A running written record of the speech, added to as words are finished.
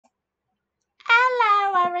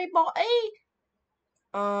everybody.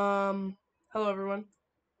 Hello everyone.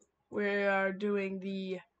 We are doing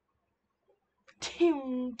the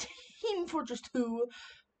Team Fortress 2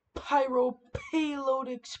 pyro payload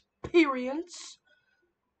experience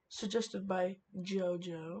suggested by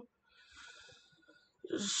JoJo.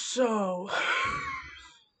 So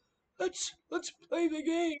let's play the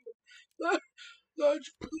game. Let's play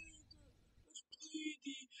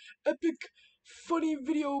the epic funny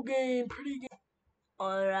video game. Pretty game.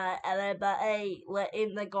 Alright everybody, we're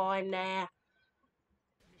in the game now.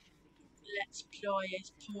 Let's play as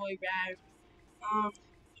pyro.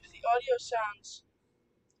 If the audio sounds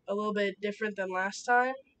a little bit different than last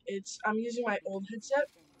time, I'm using my old headset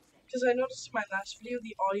because I noticed in my last video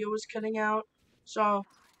the audio was cutting out. So,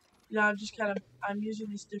 I'm using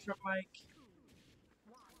this different mic.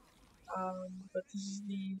 But this is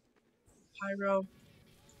the pyro.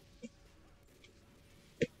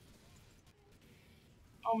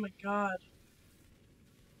 Oh my god.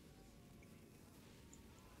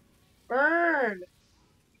 Burn!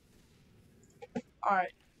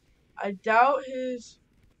 Alright. I doubt his...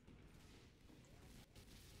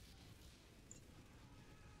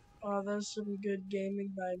 Oh, that's some good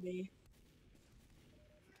gaming by me.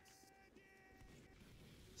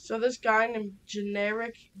 So this guy named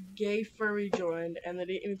Generic Gay Furry joined, and they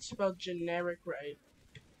didn't even spell generic right.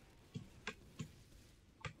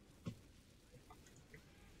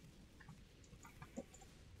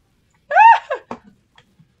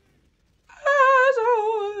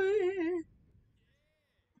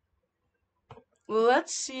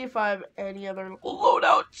 Let's see if I have any other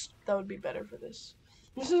loadouts that would be better for this.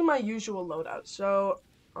 This is my usual loadout, so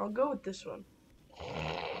I'll go with this one.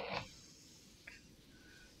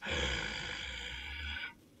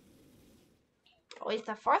 Always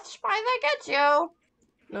the fourth spy that gets you.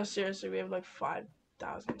 No, seriously, we have like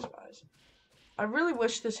 5,000 spies. I really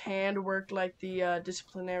wish this hand worked like the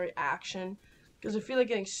disciplinary action, because I feel like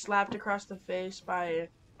getting slapped across the face by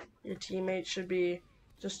your teammate should be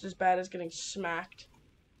just as bad as getting smacked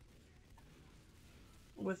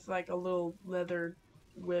with like a little leather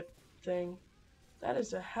whip thing. That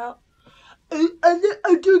is a hell. I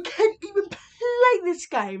can't even play this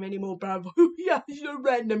game anymore, bruv. Yeah, he's a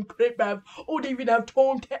random crip, bruv. I don't even have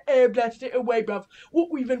time to air blast it away, bruv.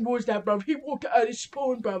 What even was that, bruv? He walked out of his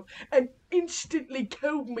spawn, bruv, and instantly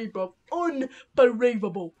killed me, bruv.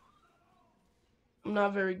 Unbelievable. I'm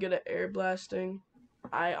not very good at air blasting.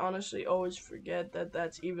 I honestly always forget that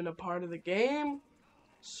that's even a part of the game.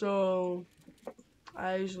 So,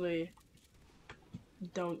 I usually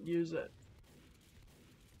don't use it.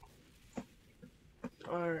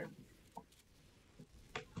 Alright.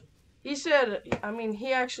 He said,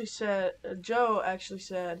 he actually said, Joe actually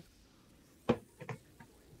said,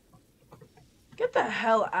 get the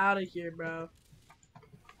hell out of here, bro.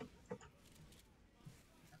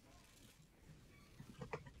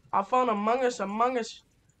 I found Among Us. Random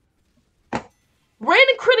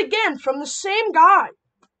crit again from the same guy.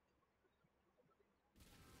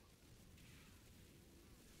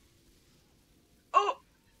 Oh.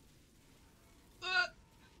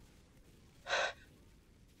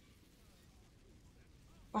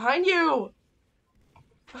 Behind you.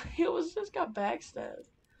 He just got backstabbed.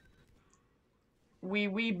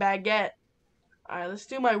 Wee baguette. Alright, let's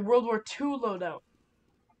do my World War II loadout.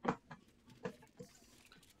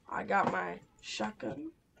 I got my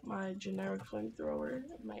shotgun, my generic flamethrower,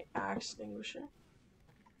 my axe extinguisher.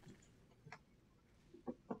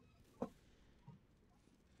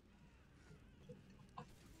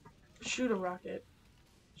 Shoot a rocket.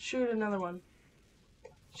 Shoot another one.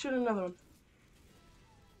 Shoot another one.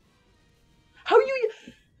 How is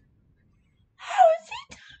he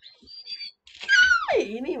dominating?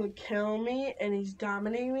 He didn't even kill me, and he's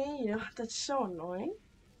dominating me. You know, that's so annoying.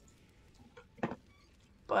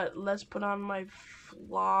 But let's put on my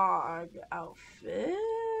Phlog outfit.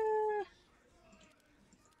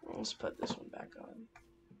 Let's put this one back on.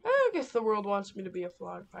 I guess the world wants me to be a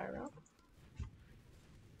Phlog pyro.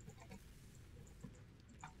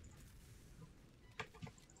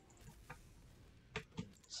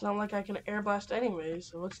 It's not like I can air blast anyway,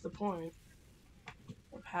 so what's the point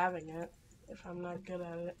of having it if I'm not good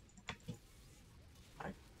at it?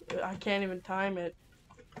 I can't even time it.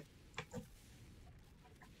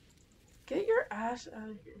 Get your ass out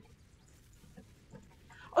of here.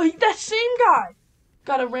 Oh, that same guy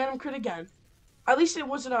got a random crit again. At least it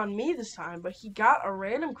wasn't on me this time, but he got a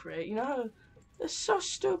random crit. You know how... That's so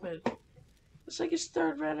stupid. It's like his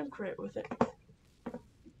third random crit with it.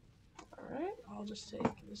 Alright, I'll just take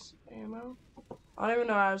this ammo. I don't even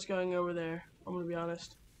know how I was going over there. I'm gonna be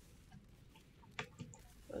honest.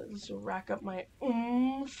 Let's rack up my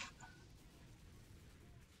oomph.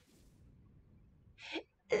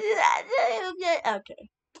 Okay.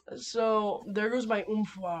 So, there goes my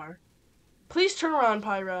oomph bar. Please turn around,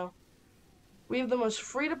 Pyro. We have the most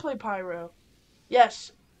free-to-play Pyro.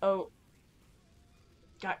 Yes. Oh.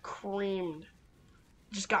 Got creamed.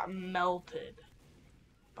 Just got melted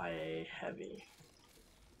by a heavy.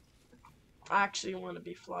 I actually want to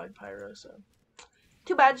be Phlog Pyro, so.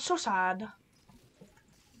 Too bad, so sad.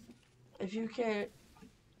 If you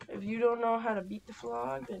don't know how to beat the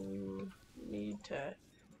Phlog, then you need to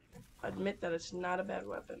admit that it's not a bad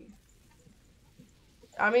weapon.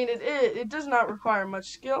 I mean, it does not require much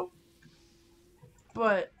skill,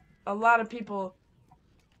 but a lot of people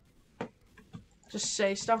just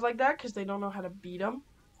say stuff like that because they don't know how to beat them.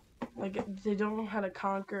 Like, they don't know how to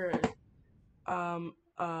conquer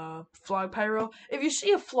Phlog Pyro. If you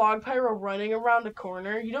see a Phlog Pyro running around the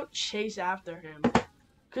corner, you don't chase after him.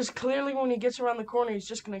 Because clearly when he gets around the corner, he's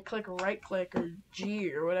just going to click right click or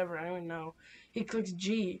G or whatever. I don't even know. He clicks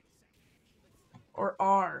G or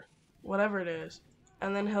R, whatever it is.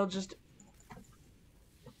 And then he'll just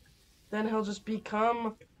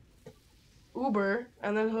become Uber,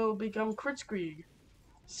 and then he'll become Kritzkrieg.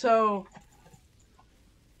 So,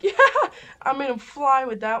 yeah, I made him fly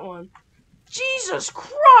with that one. Jesus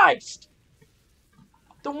Christ!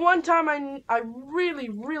 The one time I really,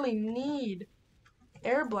 really need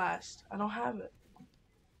Air Blast. I don't have it.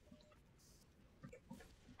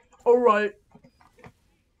 Alright.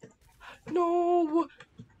 No!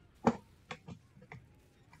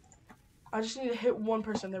 I just need to hit one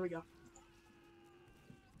person. There we go.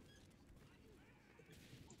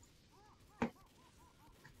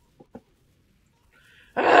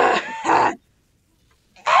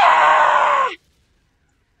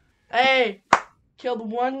 Hey! Killed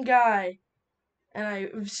one guy. And I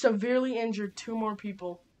severely injured 2 more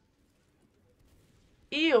people.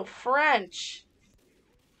 Ew, French!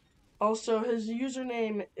 Also, his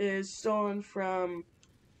username is stolen from,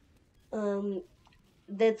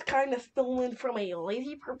 that's kind of stolen from a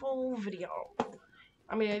Lady Purple video.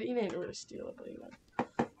 I mean, he didn't really steal it, but he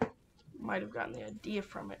might have gotten the idea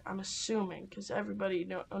from it, I'm assuming, because everybody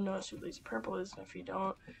knows who Lady Purple is, and if you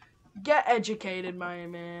don't, get educated, my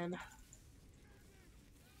man.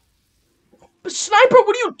 But Sniper,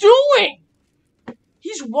 what are you doing?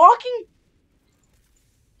 He's walking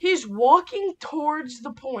towards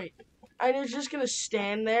the point, and you're just gonna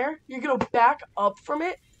stand there. You're gonna back up from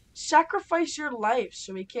it, sacrifice your life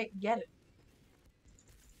so he can't get it.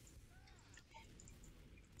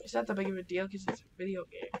 It's not that big of a deal because it's a video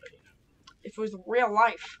game, but you know, if it was real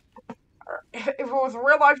life, if it was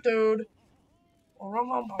real life, dude.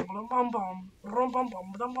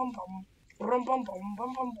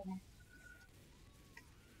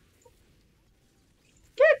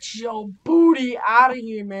 Get your booty out of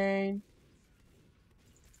here, man.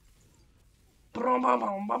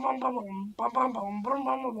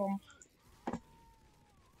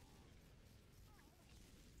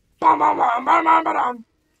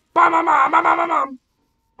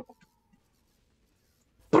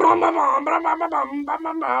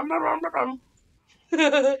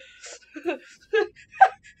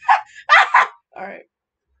 Alright.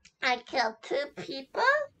 I killed 2 people?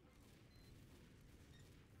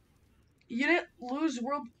 You didn't lose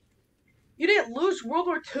World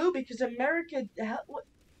War II because America,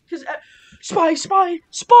 because spy.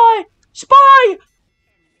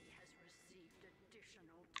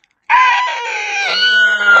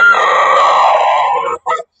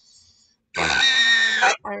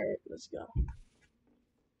 Alright, let's go.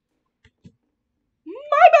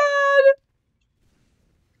 My bad!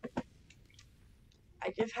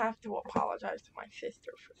 I just have to apologize to my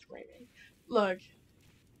sister for screaming. Look.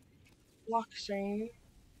 Look, Shane.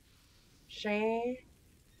 I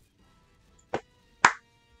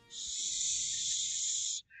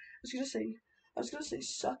was gonna say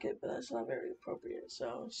suck it, but that's not very appropriate.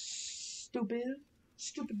 So stupid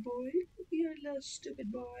boy. You're a little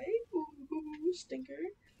stupid boy. Ooh,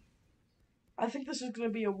 stinker. I think this is gonna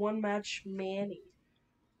be a 1-match Manny,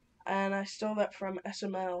 and I stole that from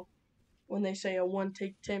SML when they say a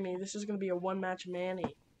 1-take Timmy. This is gonna be a 1-match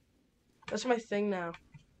Manny. That's my thing now.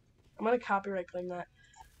 I'm gonna copyright claim that.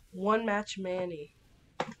 1-match Manny.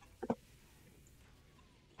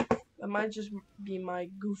 That might just be my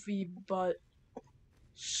goofy butt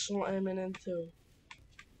slamming into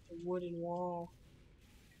a wooden wall.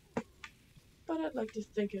 But I'd like to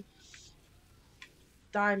think it.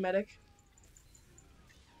 Die, medic.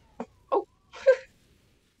 Oh!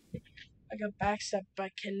 I got backstabbed by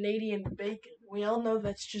Canadian bacon. We all know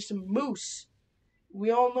that's just a moose. We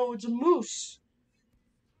all know it's a moose.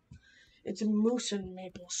 It's mousse and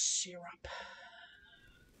maple syrup.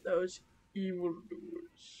 Those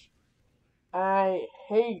evildoers. I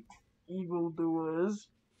hate evildoers.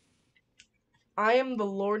 I am the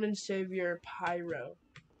Lord and Savior Pyro.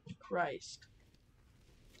 Christ.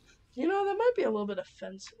 You know, that might be a little bit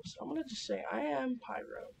offensive, so I'm gonna just say I am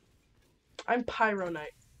Pyro. I'm Pyro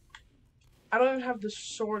Knight. I don't even have the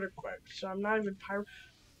sword equipped, so I'm not even Pyro.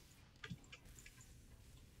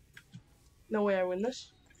 No way I win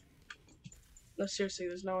this. No, seriously,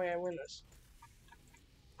 there's no way I win this.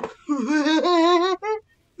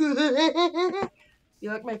 You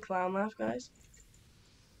like my clown laugh, guys?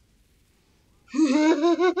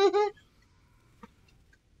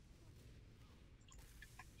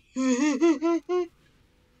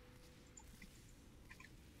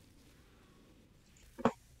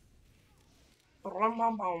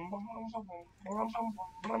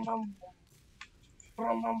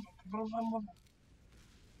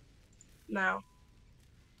 Now.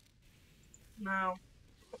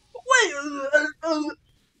 Wait!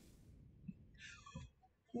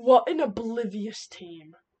 What an oblivious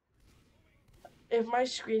team. If my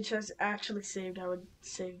screenshot's actually saved, I would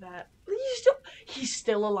save that. He's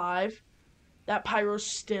still alive. That Pyro's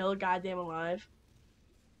still goddamn alive.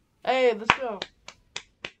 Hey, let's go.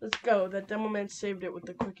 Let's go. That demo man saved it with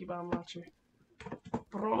the quickie bomb launcher.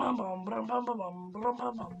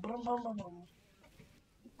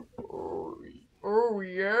 Oh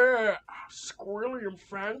yeah, squirrely and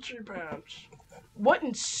fancy pants. What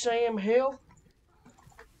in Sam Hill?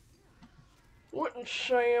 What in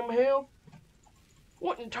Sam Hill?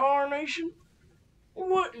 What in Tarnation?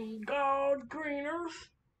 What in God Green Earth?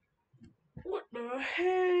 What the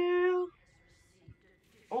hell?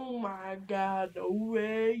 Oh my God, no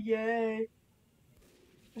way, yeah.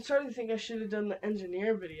 I'm starting to think I should have done the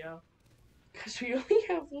engineer video. Because we only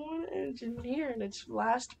have one engineer and it's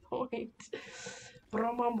last point.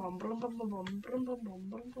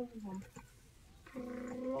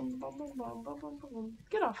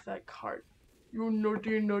 Get off that cart. You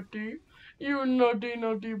naughty. You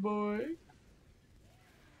naughty boy.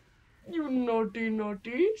 You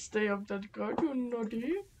naughty. Stay off that cart, you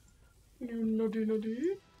naughty. You naughty.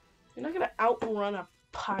 You're not gonna outrun a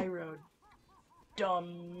pyro.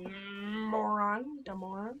 Dumb moron.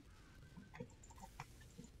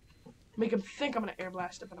 Make him think I'm gonna air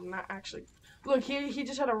blast it, but I'm not actually. Look, he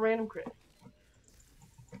just had a random crit.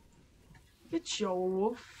 Get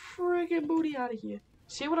your friggin' booty out of here.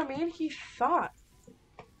 See what I mean? He thought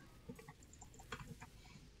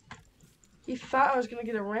I was gonna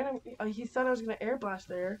get a random. He thought I was gonna air blast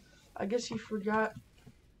there. I guess he forgot.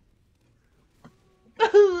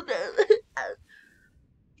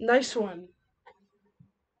 Nice one.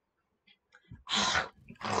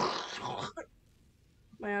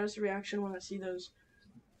 My honest reaction when I see those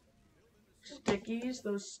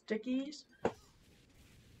stickies.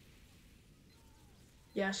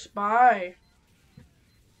 Yes, bye.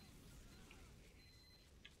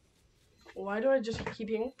 Why do I just keep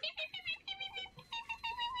hearing?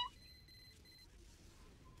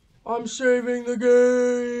 I'm saving the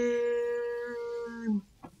game.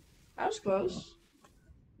 That was close.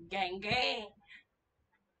 Gang.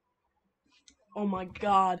 Oh my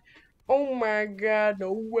God. Oh my God.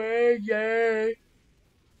 No way. Yeah.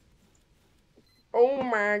 Oh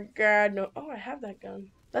my God. No. Oh, I have that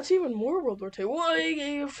gun. That's even more World War II.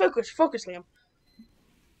 Whoa, focus, Liam.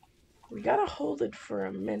 We gotta hold it for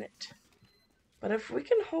a minute. But if we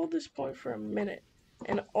can hold this point for a minute,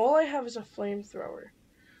 and all I have is a flamethrower,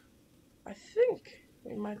 I think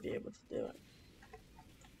we might be able to do it.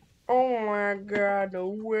 Oh my God, no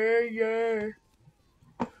way, yeah.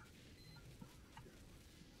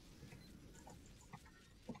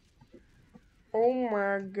 Oh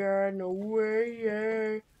my God, no way,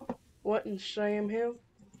 yeah. What in Sam Hill?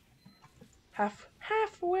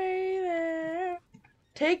 Halfway there.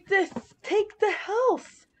 Take the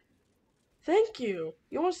health. Thank you.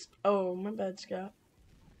 You almost. Oh, my bad, Scout.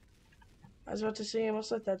 I was about to say, I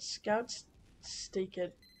must let that Scout take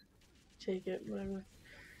it, whatever.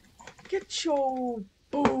 Get your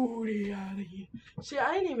booty out of here. See,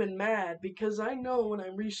 I ain't even mad because I know when I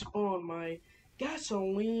respawn, my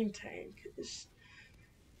gasoline tank is.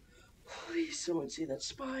 Please, someone see that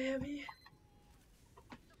spy heavy.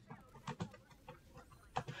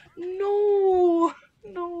 No,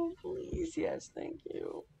 please, yes, thank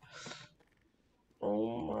you.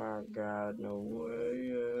 Oh my God, no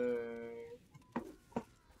way.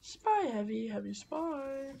 Spy heavy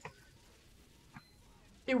spy.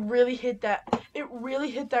 It really hit that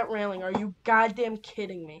railing. Are you goddamn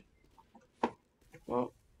kidding me?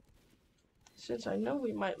 Well, since I know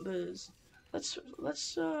we might lose, let's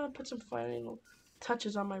put some final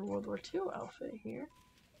touches on my World War II outfit here.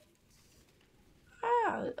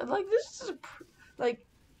 Ah, like this is like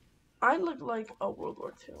I look like a World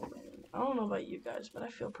War II man. I don't know about you guys, but I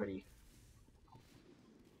feel pretty.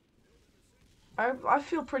 I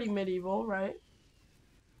feel pretty medieval, right?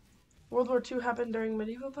 World War II happened during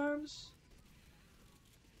medieval times.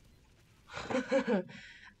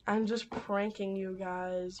 I'm just pranking you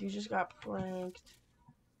guys. You just got pranked.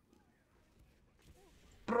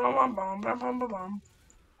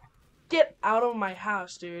 Get out of my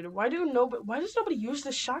house, dude. Why does nobody use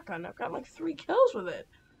this shotgun? I've got like 3 kills with it.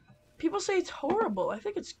 People say it's horrible. I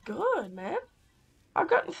think it's good, man. I've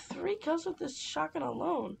gotten 3 kills with this shotgun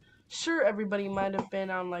alone. Sure, everybody might have been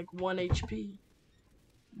on like 1 HP,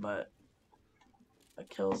 but a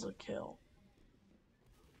kill's a kill.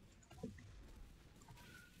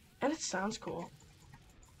 And it sounds cool.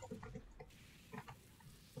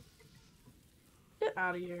 Get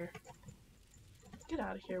out of here. Get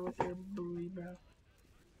out of here with your buoy, bro.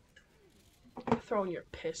 Throwing your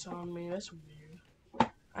piss on me. That's weird.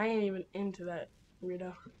 I ain't even into that,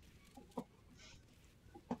 weirdo.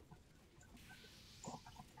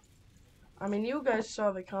 I mean, you guys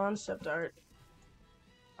saw the concept art.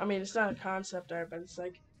 I mean, it's not a concept art, but it's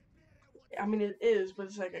like, I mean, it is, but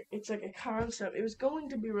it's like a concept. It was going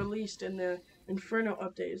to be released in the Inferno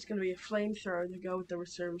update. It's going to be a flamethrower to go with the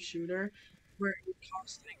reserve shooter, where it would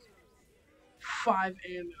cost like 5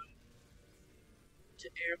 ammo to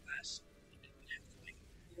air blast. It would have like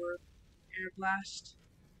 4 air blast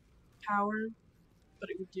power, but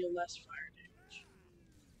it would deal less fire damage.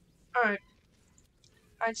 All right,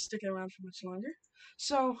 I'd stick around for much longer.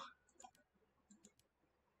 So,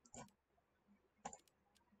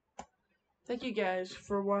 thank you guys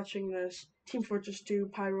for watching this Team Fortress 2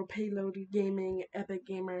 Pyro Payload Gaming Epic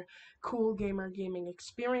Gamer Cool Gamer Gaming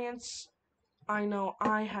experience. I know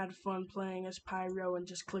I had fun playing as Pyro and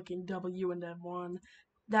just clicking W and M1.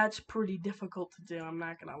 That's pretty difficult to do, I'm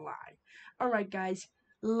not gonna lie. Alright guys,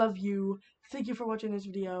 love you. Thank you for watching this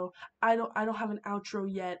video. I don't have an outro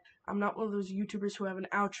yet. I'm not one of those YouTubers who have an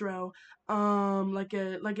outro.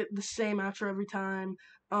 The same outro every time.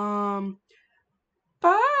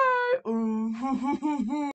 Bye.